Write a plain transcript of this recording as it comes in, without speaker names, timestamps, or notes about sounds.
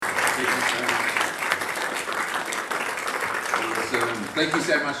Thank you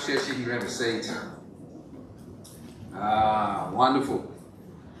so much, Church. You can grab a seat. Wonderful.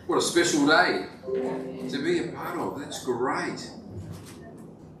 What a special day to be a part of. That's great.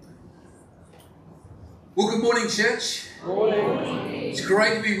 Well, good morning, church. Morning. It's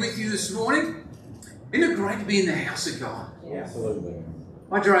great to be with you this morning. Isn't it great to be in the house of God? Absolutely.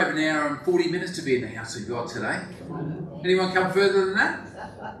 I drove an hour and 40 minutes to be in the house of God today. Anyone come further than that?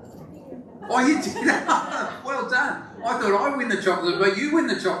 Oh, you did? Well done. I thought I'd win the chocolate, but you win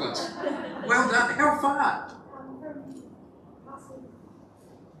the chocolates. Well done. How far?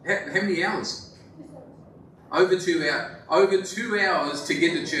 How many hours? Over 2 hours. Over 2 hours to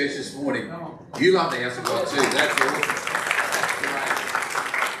get to church this morning. You love the house of God too. That's awesome.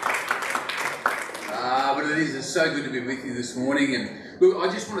 But it is so good to be with you this morning. And look,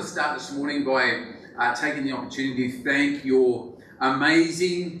 I just want to start this morning by taking the opportunity to thank your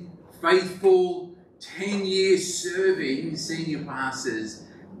amazing, faithful, 10-year serving senior pastors,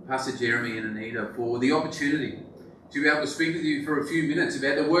 Pastor Jeremy and Anita, for the opportunity to be able to speak with you for a few minutes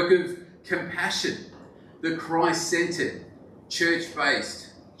about the work of compassion, the Christ-centered, church-based,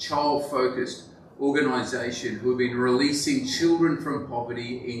 child-focused organisation who have been releasing children from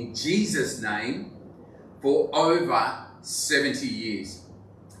poverty in Jesus' name for over 70 years.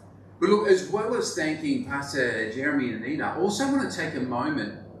 But look, as well as thanking Pastor Jeremy and Anita, I also want to take a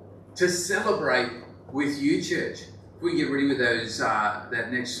moment to celebrate with you, church. If we get ready with those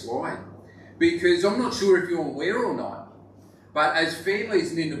that next slide. Because I'm not sure if you're aware or not, but as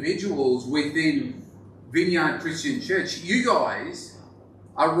families and individuals within Vineyard Christian Church, you guys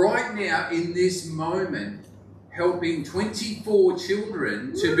are right now in this moment helping 24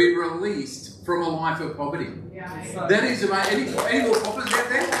 children to be released from a life of poverty. Yeah. That is amazing. Any more poppers out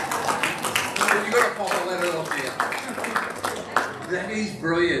there? You've got to pop a letter off there. That is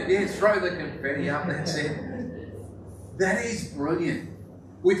brilliant. Yeah, throw the confetti up, that's it. That is brilliant.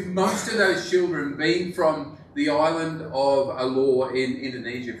 With most of those children being from the island of Alor in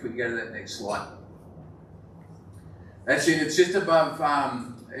Indonesia, if we can go to that next slide. That's it, it's just above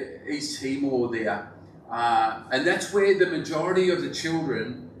East Timor there. And that's where the majority of the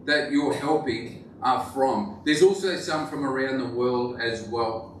children that you're helping are from. There's also some from around the world as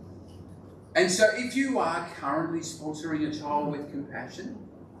well. And so if you are currently sponsoring a child with compassion,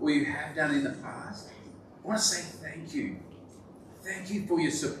 or you have done in the past, I want to say thank you. Thank you for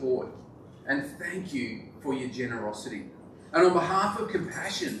your support, and thank you for your generosity. And on behalf of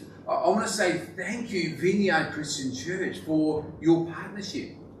Compassion, I want to say thank you, Vineyard Christian Church, for your partnership.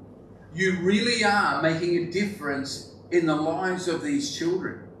 You really are making a difference in the lives of these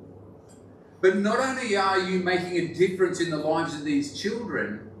children. But not only are you making a difference in the lives of these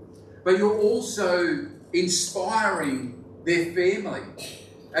children, but you're also inspiring their family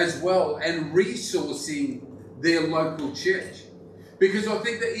as well and resourcing their local church. Because I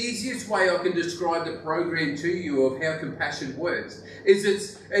think the easiest way I can describe the program to you of how Compassion works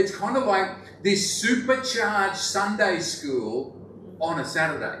is it's kind of like this supercharged Sunday school on a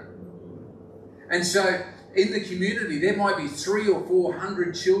Saturday. And so in the community, there might be 300 or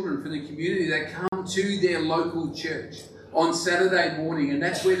 400 children from the community that come to their local church on Saturday morning, and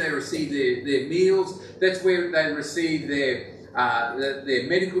that's where they receive their meals, that's where they receive their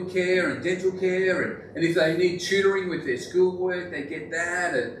medical care and dental care, and if they need tutoring with their schoolwork, they get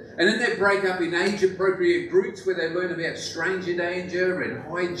that, and then they break up in age-appropriate groups where they learn about stranger danger and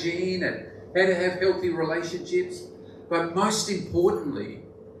hygiene and how to have healthy relationships. But most importantly,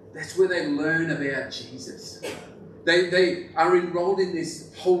 that's where they learn about Jesus. They are enrolled in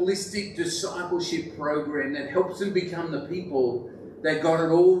this holistic discipleship program that helps them become the people that God had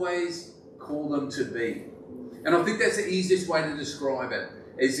always called them to be. And I think that's the easiest way to describe it,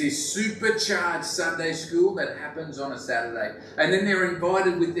 is this supercharged Sunday school that happens on a Saturday. And then they're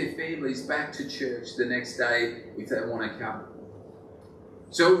invited with their families back to church the next day if they want to come.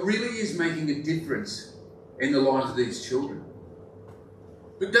 So it really is making a difference in the lives of these children.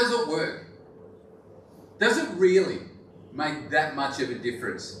 But does it work? Does it really make that much of a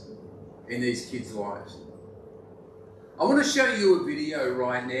difference in these kids' lives? I want to show you a video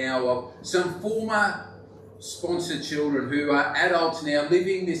right now of some former sponsored children who are adults now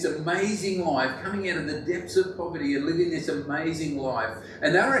living this amazing life, coming out of the depths of poverty and living this amazing life.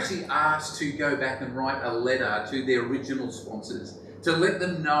 And they were actually asked to go back and write a letter to their original sponsors to let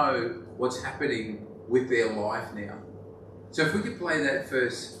them know what's happening with their life now. So if we could play that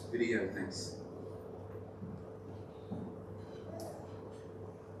first video, thanks.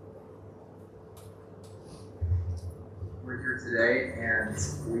 We're here today, and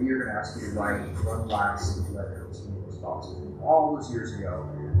we are going to ask you to write one last letter to your sponsors all those years ago,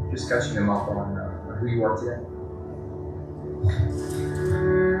 just catching them up on who you are today.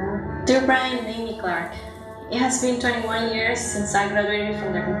 Dear Brian and Amy Clark, it has been 21 years since I graduated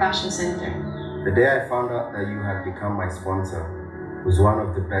from the Compassion Center. The day I found out that you had become my sponsor was one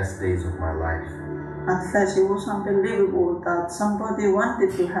of the best days of my life. At first, it was unbelievable that somebody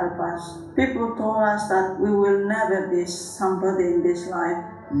wanted to help us. People told us that we will never be somebody in this life.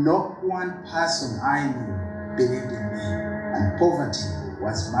 Not one person I knew believed in me, and poverty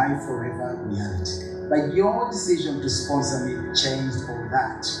was my forever reality. But your decision to sponsor me changed all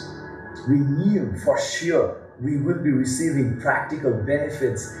that. We knew for sure we would be receiving practical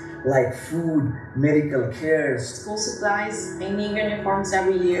benefits like food, medical care, school supplies, and new uniforms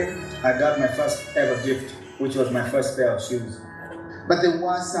every year. I got my first ever gift, which was my first pair of shoes. But there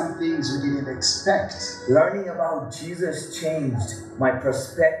were some things we didn't expect. Learning about Jesus changed my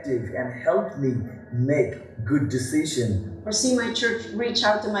perspective and helped me make good decisions. Or see my church reach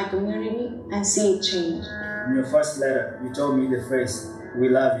out to my community and see it change. In your first letter, you told me the phrase, "We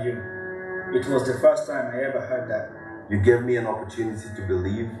love you." It was the first time I ever heard that. You gave me an opportunity to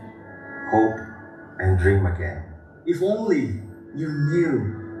believe, hope, and dream again. If only you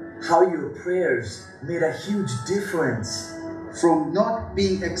knew how your prayers made a huge difference. From not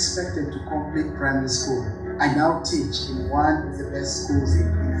being expected to complete primary school, I now teach in one of the best schools in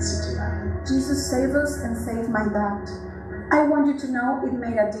inner city London. Jesus saved us and saved my dad. I want you to know it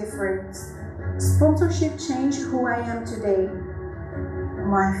made a difference. Sponsorship changed who I am today.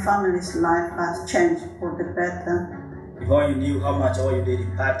 My family's life has changed for the better. If all you knew how much all you did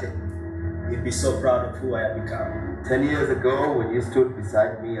impacted, you'd be so proud of who I have become. 10 years ago, when you stood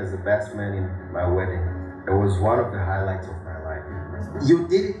beside me as the best man in my wedding, it was one of the highlights of my life. You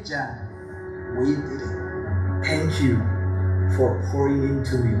did it, John. We did it. Thank you for pouring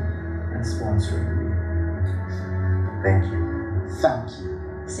into me and sponsoring me. Thank you. Thank you.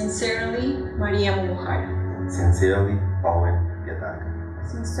 Sincerely, Maria Mumuhara. Sincerely, Owen Gedaka.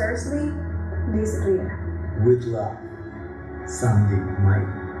 Sincerely, Liz Ria. With love, Sandy Mike.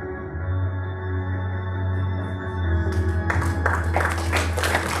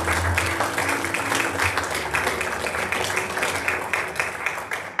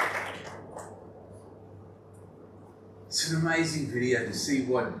 It's an amazing video to see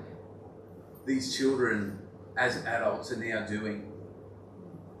what these children as adults are now doing.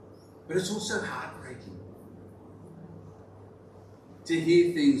 But it's also heartbreaking to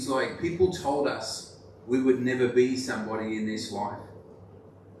hear things like, people told us we would never be somebody in this life.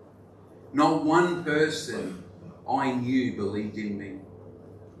 Not one person I knew believed in me.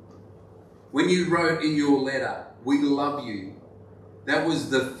 When you wrote in your letter, "We love you," that was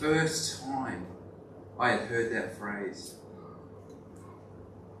the first time I had heard that phrase.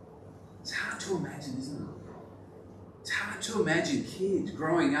 It's hard to imagine, isn't it? It's hard to imagine kids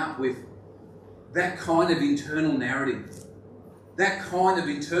growing up with that kind of internal narrative, that kind of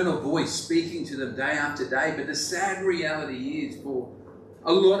internal voice speaking to them day after day. But the sad reality is, for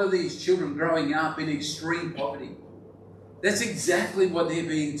a lot of these children growing up in extreme poverty, that's exactly what they're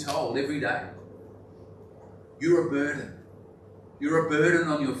being told every day. You're a burden. You're a burden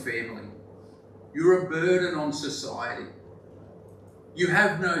on your family. You're a burden on society. You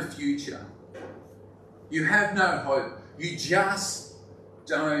have no future. You have no hope. You just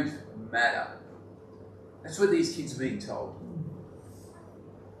don't matter. That's what these kids are being told.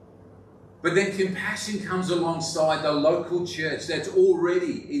 But then compassion comes alongside the local church that's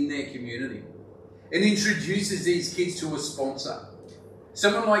already in their community and introduces these kids to a sponsor.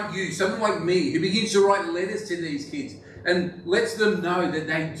 Someone like you, someone like me, who begins to write letters to these kids and lets them know that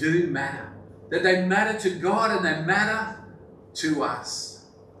they do matter. That they matter to God and they matter to us.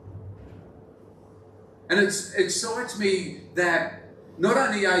 And it excites me that not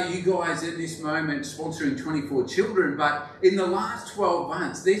only are you guys at this moment sponsoring 24 children, but in the last 12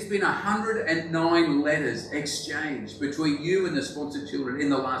 months, there's been 109 letters exchanged between you and the sponsored children in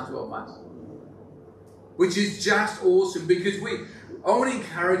the last 12 months. Which is just awesome, because I want to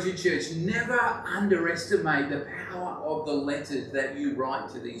encourage you, church, never underestimate the power of the letters that you write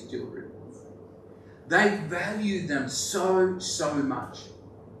to these children. They value them so, so much.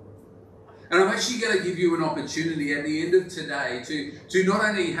 And I'm actually going to give you an opportunity at the end of today to not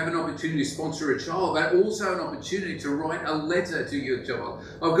only have an opportunity to sponsor a child, but also an opportunity to write a letter to your child.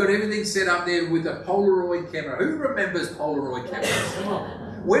 I've got everything set up there with a Polaroid camera. Who remembers Polaroid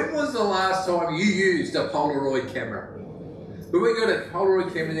cameras? When was the last time you used a Polaroid camera? But we've got a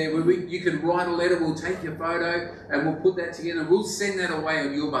Polaroid camera there where you can write a letter, we'll take your photo and we'll put that together. We'll send that away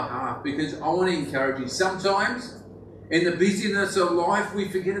on your behalf, because I want to encourage you. Sometimes in the busyness of life, we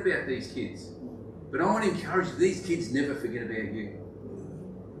forget about these kids. But I want to encourage you, these kids never forget about you.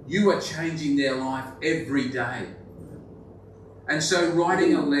 You are changing their life every day. And so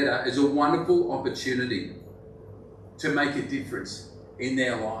writing a letter is a wonderful opportunity to make a difference in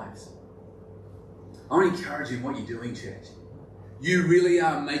their lives. I want to encourage you in what you're doing, church. You really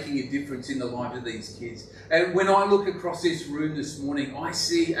are making a difference in the lives of these kids. And when I look across this room this morning, I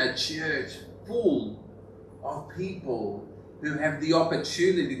see a church full of people who have the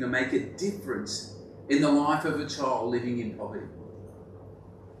opportunity to make a difference in the life of a child living in poverty.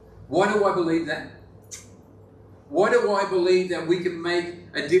 Why do I believe that? Why do I believe that we can make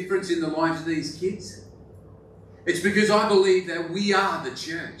a difference in the lives of these kids? It's because I believe that we are the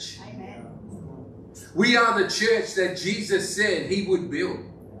church. Amen. We are the church that Jesus said he would build.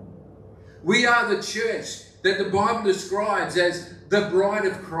 We are the church that the Bible describes as the bride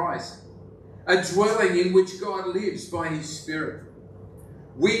of Christ, a dwelling in which God lives by his Spirit.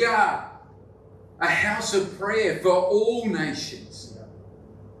 We are a house of prayer for all nations.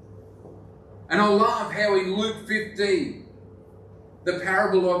 And I love how in Luke 15, the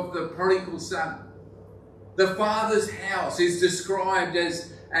parable of the prodigal son, the father's house is described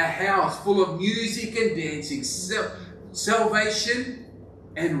as a house full of music and dancing, salvation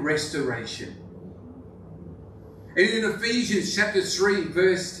and restoration. And in Ephesians chapter 3,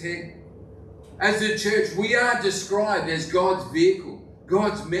 verse 10, as the church, we are described as God's vehicle,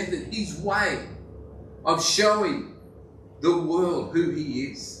 God's method, his way of showing the world who he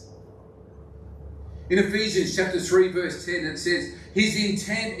is. In Ephesians chapter 3, verse 10, it says, his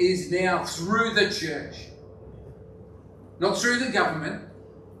intent is now through the church. Not through the government,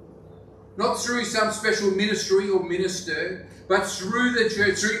 not through some special ministry or minister, but through the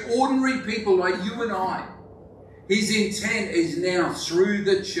church, through ordinary people like you and I. His intent is now through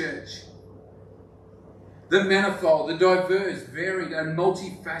the church. The manifold, the diverse, varied and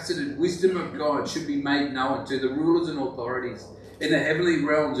multifaceted wisdom of God should be made known to the rulers and authorities in the heavenly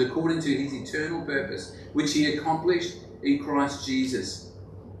realms according to his eternal purpose, which he accomplished in Christ Jesus,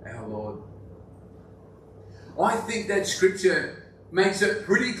 our Lord. I think that scripture makes it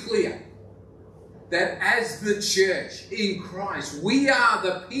pretty clear that as the church in Christ, we are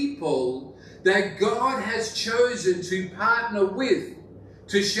the people that God has chosen to partner with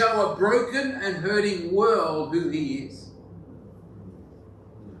to show a broken and hurting world who he is.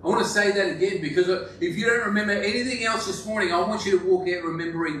 I want to say that again because if you don't remember anything else this morning, I want you to walk out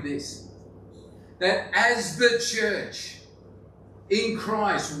remembering this. That as the church in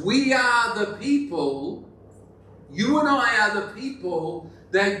Christ, we are the people, you and I are the people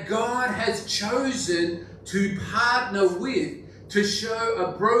that God has chosen to partner with to show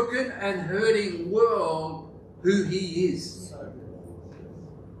a broken and hurting world who he is.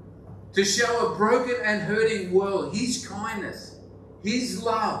 To show a broken and hurting world his kindness, his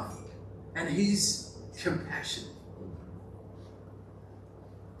love, and his compassion.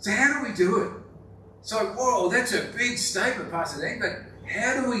 So how do we do it? It's like, whoa, that's a big statement, Pastor Dean, but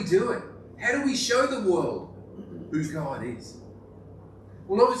how do we do it? How do we show the world who God is?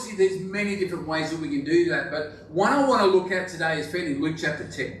 Well, obviously there's many different ways that we can do that, but one I want to look at today is found in Luke chapter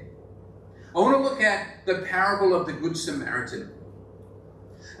 10. I want to look at the parable of the Good Samaritan.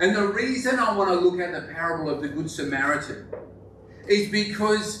 And the reason I want to look at the parable of the Good Samaritan is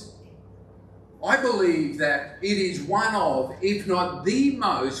because I believe that it is one of, if not the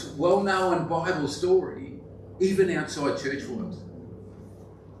most well-known Bible story, even outside church world.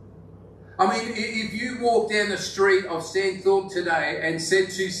 I mean, if you walk down the street of Stanthorpe today and said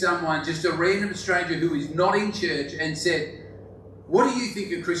to someone, just a random stranger who is not in church, and said, what do you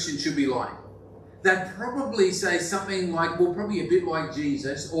think a Christian should be like? They'd probably say something like, well, probably a bit like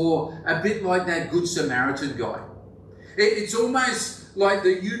Jesus or a bit like that Good Samaritan guy. It's almost like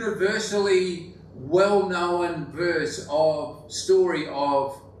the universally well-known story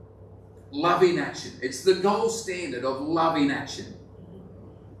of love in action. It's the gold standard of love in action.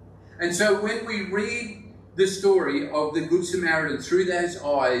 And so when we read the story of the Good Samaritan through those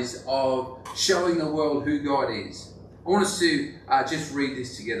eyes of showing the world who God is, I want us to just read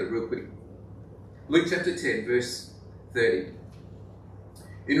this together real quick. Luke chapter 10, verse 30.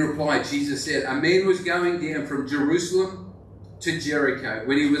 In reply, Jesus said, a man was going down from Jerusalem to Jericho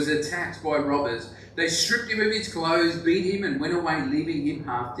when he was attacked by robbers. They stripped him of his clothes, beat him, and went away, leaving him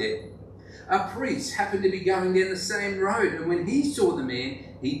half dead. A priest happened to be going down the same road, and when he saw the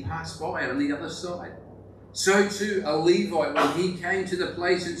man, he passed by on the other side. So too, a Levite, when he came to the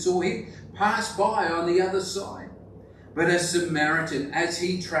place and saw him, passed by on the other side. But a Samaritan, as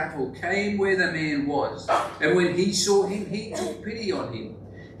he travelled, came where the man was. And when he saw him, he took pity on him.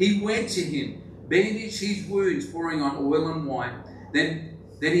 He went to him, bandaged his wounds, pouring on oil and wine. Then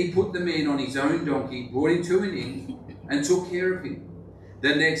he put the man on his own donkey, brought him to an inn, and took care of him.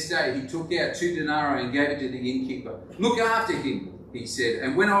 The next day he took out 2 denarii and gave it to the innkeeper. Look after him, he said,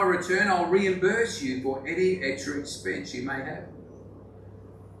 and when I return, I'll reimburse you for any extra expense you may have.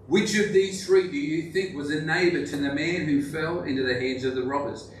 Which of these 3 do you think was a neighbour to the man who fell into the hands of the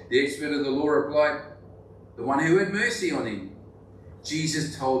robbers? The expert of the law replied, the one who had mercy on him.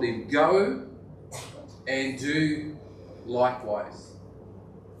 Jesus told him, go and do likewise.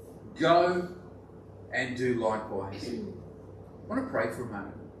 Go and do likewise. I want to pray for a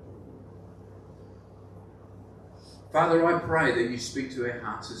moment. Father, I pray that you speak to our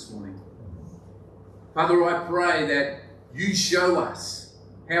hearts this morning. Father, I pray that you show us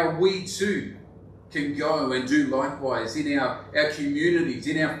how we too can go and do likewise in our communities,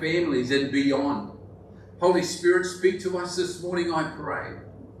 in our families and beyond. Holy Spirit, speak to us this morning, I pray,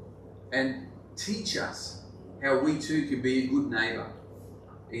 and teach us how we too can be a good neighbour.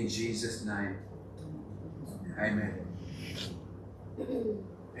 In Jesus' name. Amen.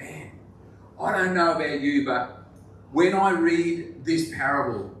 Man, I don't know about you, but when I read this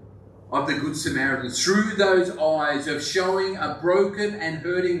parable of the Good Samaritan through those eyes of showing a broken and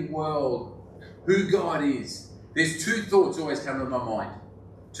hurting world who God is, there's 2 thoughts always come to my mind.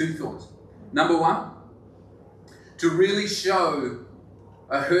 2 thoughts. Number 1, to really show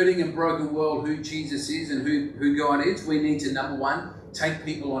a hurting and broken world who Jesus is and who God is, we need to, number 1, take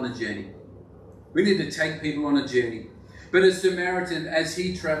people on a journey. We need to take people on a journey. But a Samaritan, as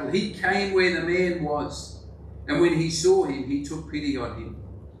he travelled, he came where the man was. And when he saw him, he took pity on him.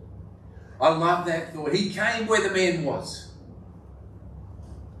 I love that thought. He came where the man was.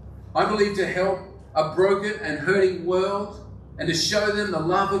 I believe to help a broken and hurting world and to show them the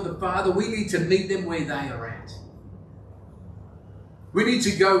love of the Father, we need to meet them where they are at. We need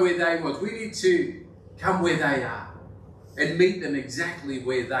to go where they was. We need to come where they are and meet them exactly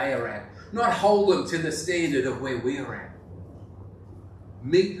where they are at. Not hold them to the standard of where we are at.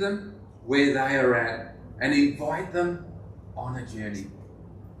 Meet them where they are at and invite them on a journey.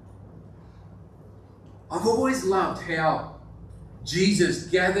 I've always loved how Jesus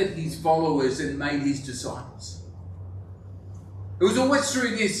gathered his followers and made his disciples. It was always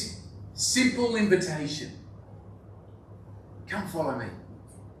through this simple invitation. Come follow me.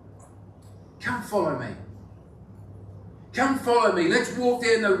 Come follow me. Come follow me. Let's walk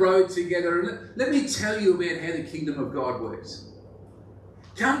down the road together and let me tell you about how the kingdom of God works.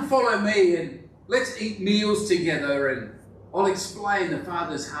 Come follow me and let's eat meals together and I'll explain the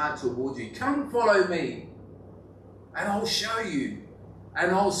Father's heart towards you. Come follow me and I'll show you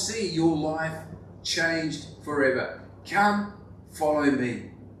and I'll see your life changed forever. Come follow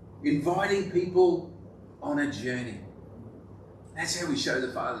me. Inviting people on a journey. That's how we show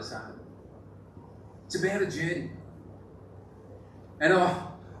the Father's heart. It's about a journey. And I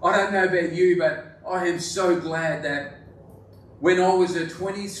don't know about you, but I am so glad that when I was a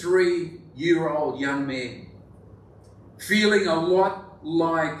 23-year-old young man, feeling a lot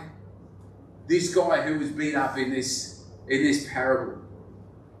like this guy who was beat up in this parable.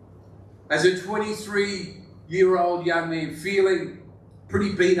 As a 23-year-old young man, feeling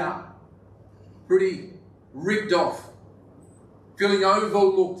pretty beat up, pretty ripped off, feeling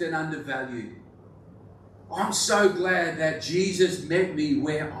overlooked and undervalued. I'm so glad that Jesus met me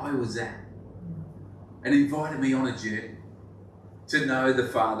where I was at and invited me on a journey to know the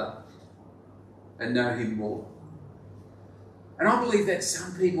Father and know him more. And I believe that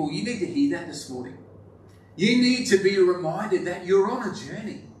some people, you need to hear that this morning. You need to be reminded that you're on a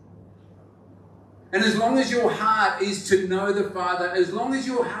journey. And as long as your heart is to know the Father, as long as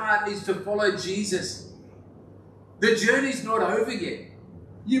your heart is to follow Jesus, the journey's not over yet.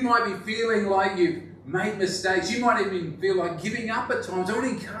 You might be feeling like you've made mistakes. You might even feel like giving up at times. I want to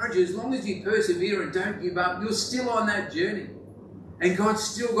encourage you, as long as you persevere and don't give up, you're still on that journey. And God's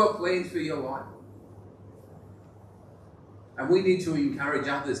still got plans for your life. And we need to encourage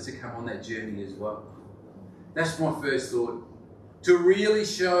others to come on that journey as well. That's my first thought. To really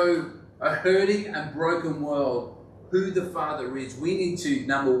show a hurting and broken world who the Father is, we need to,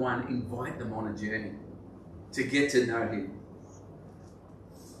 number 1, invite them on a journey to get to know him.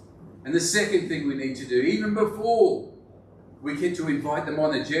 And the second thing we need to do, even before we get to invite them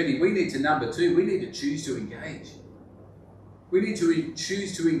on the journey, we need to, number 2, we need to choose to engage. We need to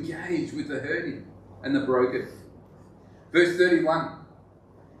choose to engage with the hurting and the broken. Verse 31,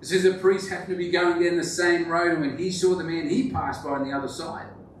 it says, a priest happened to be going down the same road, and when he saw the man, he passed by on the other side.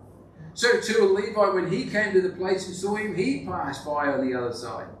 So too a Levite, when he came to the place and saw him, he passed by on the other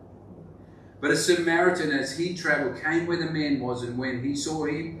side. But a Samaritan, as he travelled, came where the man was, and when he saw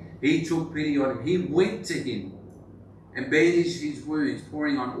him, he took pity on him. He went to him and bandaged his wounds,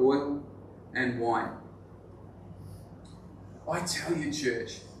 pouring on oil and wine. I tell you,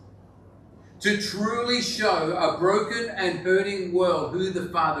 church, to truly show a broken and hurting world who the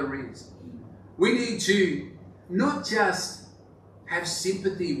Father is, we need to not just have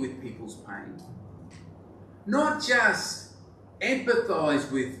sympathy with people's pain, not just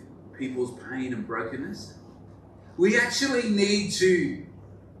empathize with people's pain and brokenness. We actually need to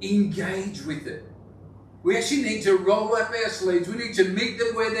engage with it. We actually need to roll up our sleeves. We need to meet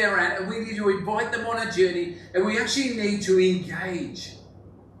them where they're at, and we need to invite them on a journey, and we actually need to engage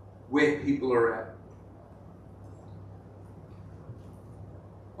where people are at.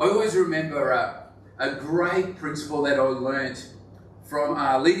 I always remember a great principle that I learned from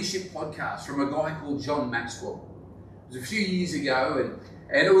a leadership podcast from a guy called John Maxwell. It was a few years ago,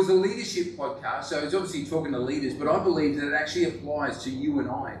 and it was a leadership podcast, so it's obviously talking to leaders, but I believe that it actually applies to you and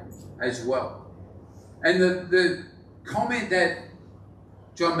I as well. And the comment that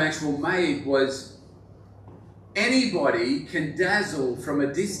John Maxwell made was, anybody can dazzle from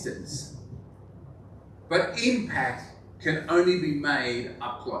a distance, but impact can only be made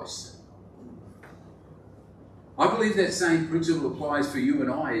up close. I believe that same principle applies for you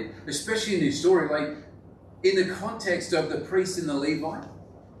and I, especially in this story, like in the context of the priest and the Levite.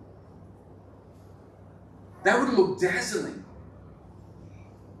 They would look dazzling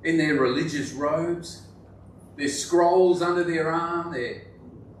in their religious robes, their scrolls under their arm, their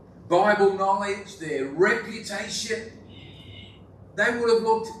Bible knowledge, their reputation. They would have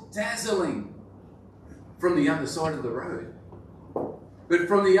looked dazzling from the other side of the road. But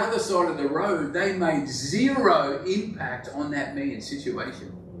from the other side of the road, they made zero impact on that man's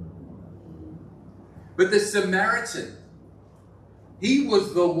situation. But the Samaritan, he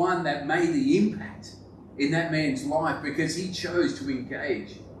was the one that made the impact in that man's life because he chose to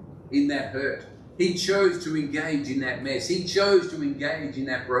engage in that hurt. He chose to engage in that mess. He chose to engage in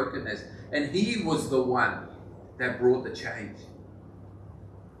that brokenness. And he was the one that brought the change.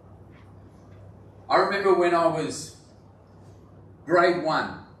 I remember when I was grade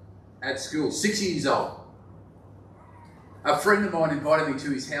 1 at school, 6 years old, a friend of mine invited me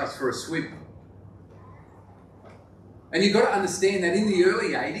to his house for a swim. And you've got to understand that in the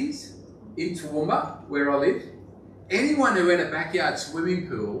early 80s, in Toowoomba, where I lived, anyone who had a backyard swimming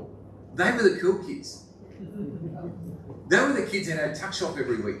pool, they were the cool kids. They were the kids that had a tuck shop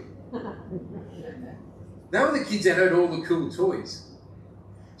every week. They were the kids that had all the cool toys.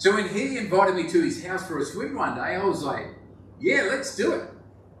 So when he invited me to his house for a swim one day, I was like, yeah, let's do it.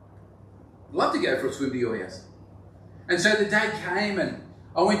 I'd love to go for a swim to your house. And so the day came and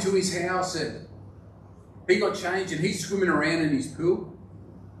I went to his house and he got changed and he's swimming around in his pool.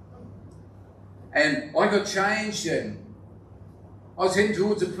 And I got changed and I was heading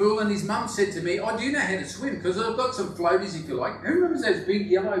towards the pool and his mum said to me, oh, do you know how to swim? Because I've got some floaties if you like. Who remembers those big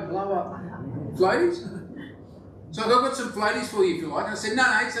yellow blow-up floaties? So I've got some floaties for you if you like. And I said,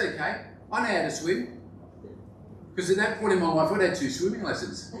 no, it's okay. I know how to swim. Because at that point in my life, I'd had 2 swimming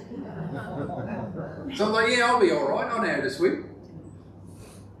lessons. So I'm like, yeah, I'll be all right. I know how to swim.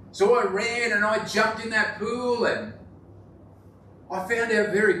 So I ran and I jumped in that pool and I found out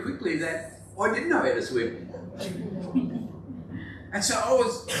very quickly that I didn't know how to swim. And so I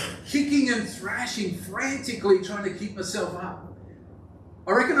was kicking and thrashing frantically trying to keep myself up.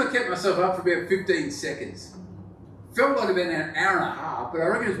 I reckon I kept myself up for about 15 seconds. Felt like about an hour and a half, but I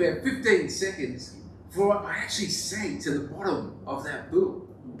reckon it was about 15 seconds before I actually sank to the bottom of that pool.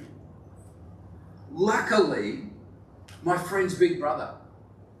 Luckily, my friend's big brother,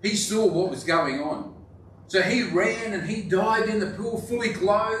 he saw what was going on. So he ran and he dived in the pool fully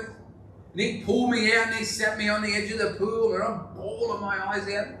clothed. And he pulled me out and he sat me on the edge of the pool and I'm bawling my eyes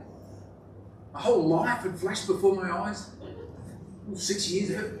out. My whole life had flashed before my eyes. 6 years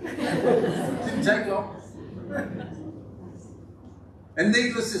ago. Didn't take long. And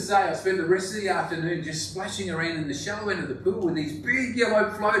needless to say, I spent the rest of the afternoon just splashing around in the shallow end of the pool with these big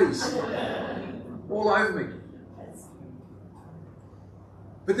yellow floaties all over me.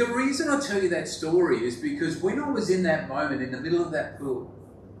 But the reason I tell you that story is because when I was in that moment in the middle of that pool,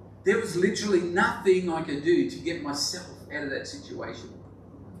 there was literally nothing I could do to get myself out of that situation.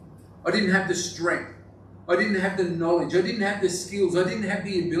 I didn't have the strength. I didn't have the knowledge. I didn't have the skills. I didn't have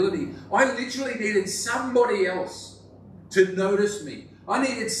the ability. I literally needed somebody else to notice me. I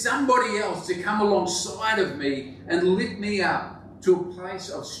needed somebody else to come alongside of me and lift me up to a place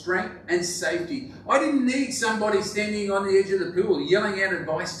of strength and safety. I didn't need somebody standing on the edge of the pool yelling out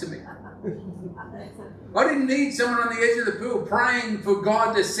advice to me. I didn't need someone on the edge of the pool praying for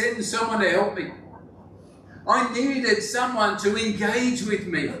God to send someone to help me. I needed someone to engage with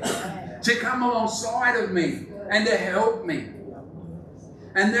me, to come alongside of me and to help me.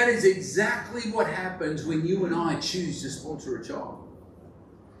 And that is exactly what happens when you and I choose to sponsor a child.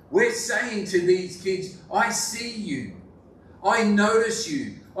 We're saying to these kids, I see you. I notice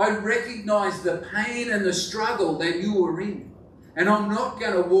you. I recognize the pain and the struggle that you are in. And I'm not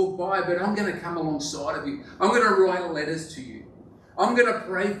going to walk by, but I'm going to come alongside of you. I'm going to write letters to you. I'm going to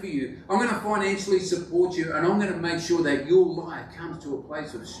pray for you. I'm going to financially support you. And I'm going to make sure that your life comes to a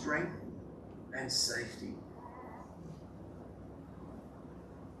place of strength and safety.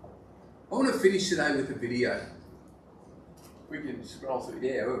 I want to finish today with a video. We can scroll through.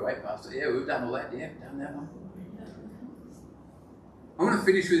 Yeah, we're way past it. Yeah, we've done all that. Yeah, we've done that one. I want to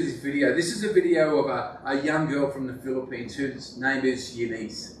finish with this video. This is a video of a young girl from the Philippines whose name is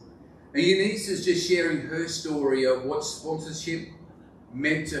Eunice. And Eunice is just sharing her story of what sponsorship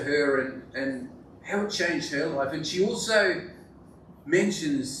meant to her and how it changed her life. And she also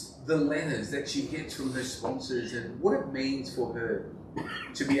mentions the letters that she gets from her sponsors and what it means for her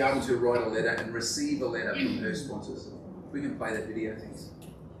to be able to write a letter and receive a letter from her sponsors. We can play that video, thanks.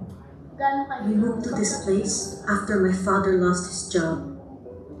 We moved to this place after my father lost his job.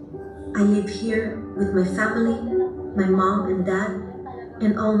 I live here with my family, my mom and dad,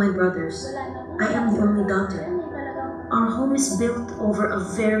 and all my brothers. I am the only daughter. Our home is built over a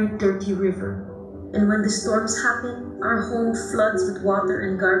very dirty river, and when the storms happen, our home floods with water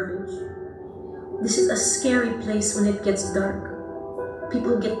and garbage. This is a scary place when it gets dark.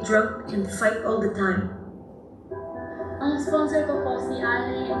 People get drunk and fight all the time. Ang sponsor ko po si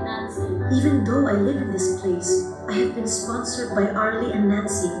Ali and Nancy. Even though I live in this place, I have been sponsored by Arlie and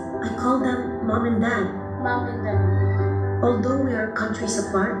Nancy. I call them Mom and Dad. Mom and Dad. Although we are countries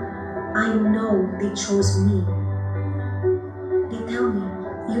apart, I know they chose me. They tell me,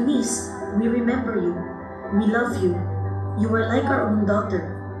 Eunice, we remember you. We love you. You are like our own daughter.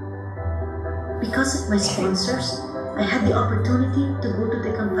 Because of my sponsors, I had the opportunity to go to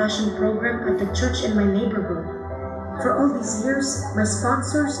the compassion program at the church in my neighborhood. For all these years, my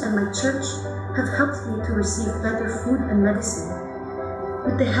sponsors and my church have helped me to receive better food and medicine.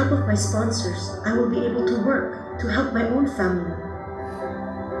 With the help of my sponsors, I will be able to work to help my own family.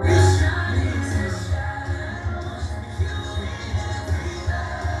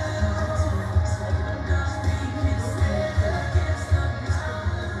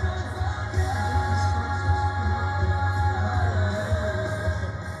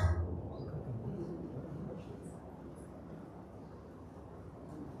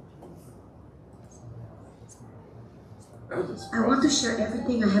 I want to share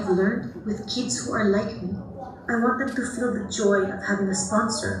everything I have learned with kids who are like me. I want them to feel the joy of having a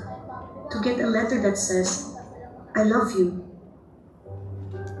sponsor, to get a letter that says, I love you.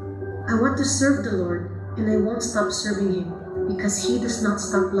 I want to serve the Lord, and I won't stop serving Him because He does not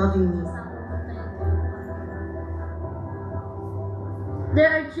stop loving me. There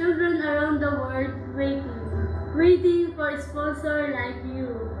are children around the world waiting for a sponsor like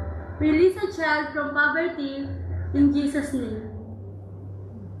you. Release a child from poverty in Jesus' name.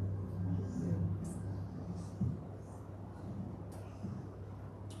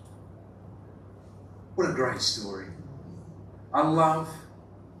 What a great story. I love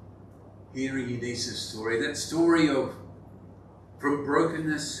hearing Eunice's story. That story of from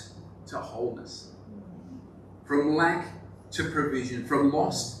brokenness to wholeness, from lack to provision, from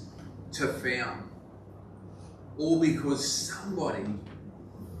lost to found. All because somebody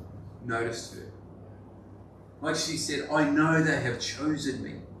noticed her. Like she said, I know they have chosen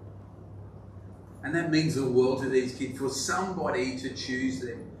me. And that means the world to these kids, for somebody to choose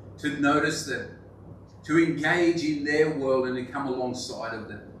them, to notice them, to engage in their world and to come alongside of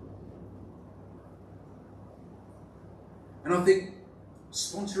them. And I think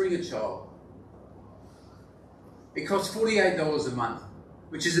sponsoring a child, it costs $48 a month,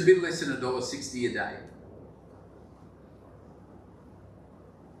 which is a bit less than $1.60 a day.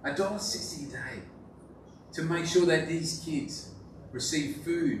 $1.60 a day to make sure that these kids receive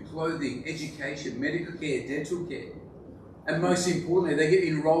food, clothing, education, medical care, dental care. And most importantly, they get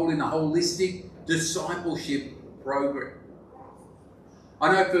enrolled in a holistic discipleship program.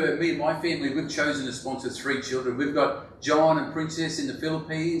 I know for me and my family, we've chosen to sponsor 3 children. We've got John and Princess in the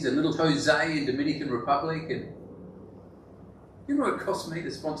Philippines and little Jose in Dominican Republic. And you know what it cost me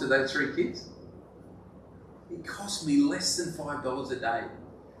to sponsor those 3 kids? It cost me less than $5 a day.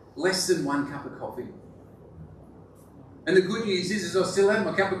 Less than 1 cup of coffee. And the good news is I still have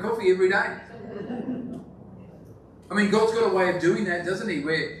my cup of coffee every day. I mean, God's got a way of doing that, doesn't He?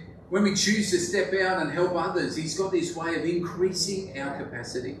 Where when we choose to step out and help others, He's got this way of increasing our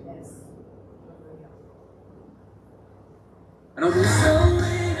capacity. And that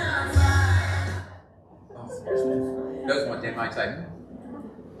was my demo tape.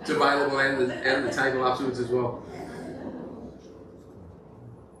 It's available out of the table afterwards as well.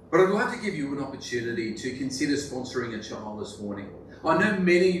 But I'd like to give you an opportunity to consider sponsoring a child this morning. I know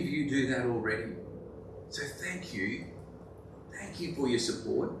many of you do that already. So thank you. Thank you for your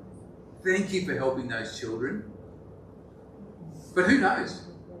support. Thank you for helping those children. But who knows?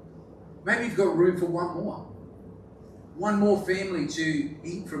 Maybe you've got room for one more. One more family to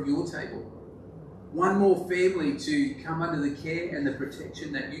eat from your table. One more family to come under the care and the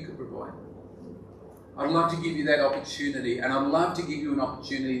protection that you could provide. I'd love to give you that opportunity, and I'd love to give you an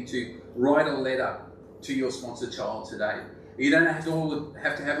opportunity to write a letter to your sponsored child today. You don't have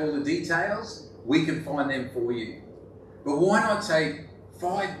to have all the details. We can find them for you. But why not take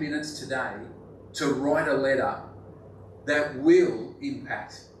 5 minutes today to write a letter that will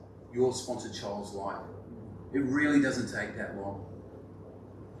impact your sponsored child's life? It really doesn't take that long.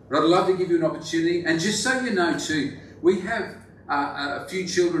 But I'd love to give you an opportunity. And just so you know too, we have a few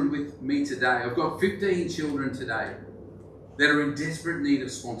children with me today. I've got 15 children today that are in desperate need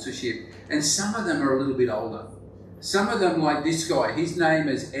of sponsorship. And some of them are a little bit older. Some of them, like this guy, his name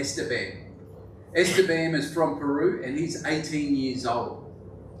is Esteban. Esteban is from Peru and he's 18 years old.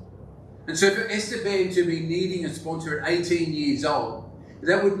 And so for Esteban to be needing a sponsor at 18 years old,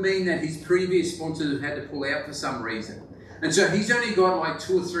 that would mean that his previous sponsors have had to pull out for some reason. And so he's only got like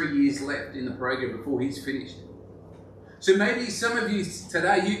 2 or 3 years left in the program before he's finished. So maybe some of you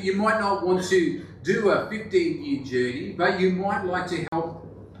today, you might not want to do a 15-year journey, but you might like to help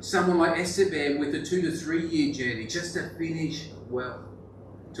someone like Esteban with a 2 to 3 year journey just to finish well.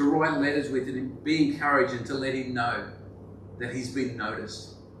 To write letters with him, be encouraged, and to let him know that he's been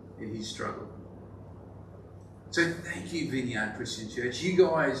noticed in his struggle. So thank you, Vineyard Christian Church. You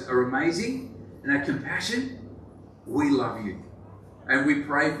guys are amazing and have compassion. We love you and we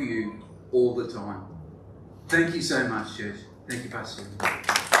pray for you all the time. Thank you so much, church. Thank you, Pastor.